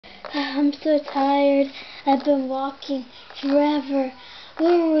I'm so tired. I've been walking forever.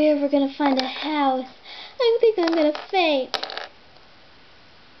 When are we ever going to find a house? I think I'm going to faint.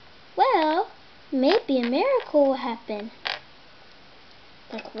 Well, maybe a miracle will happen.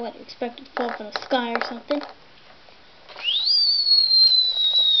 Like what? Expect it to fall from the sky or something?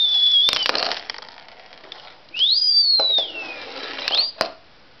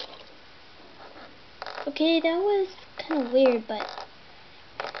 Okay, that was kind of weird, but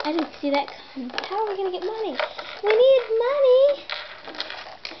I didn't see that coming. But how are we going to get money? We need money!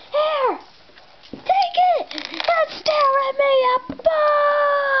 Here! Take it! Don't stare at me, you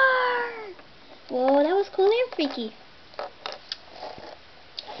bird! Whoa, that was cool and freaky.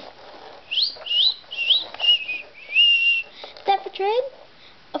 Is that for trade?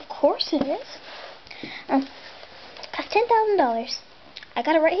 Of course it is. Cost $10,000. I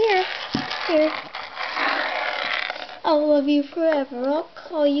got it right here. Here. I'll love you forever. I'll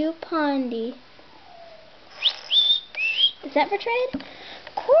call you Pondy. Is that for trade?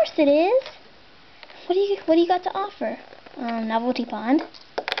 Of course it is. What do you got to offer? Novelty pond.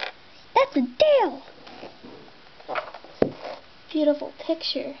 That's a deal. Beautiful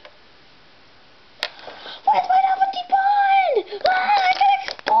picture. Where's my novelty pond? Ah, it's gonna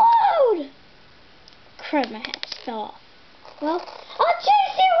explode! Crud, my hat just fell off. Well, I'll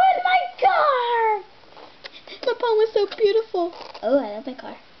chase you with my car! The pond was so beautiful. Oh, I love my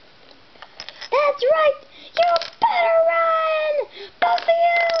car. That's right! You better run! Both of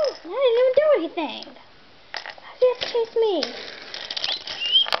you! I didn't even do anything. How do you have to chase me?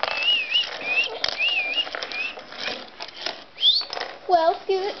 Well,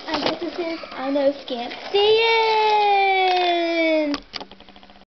 Scoot, I guess this is I Know Scamp. See ya!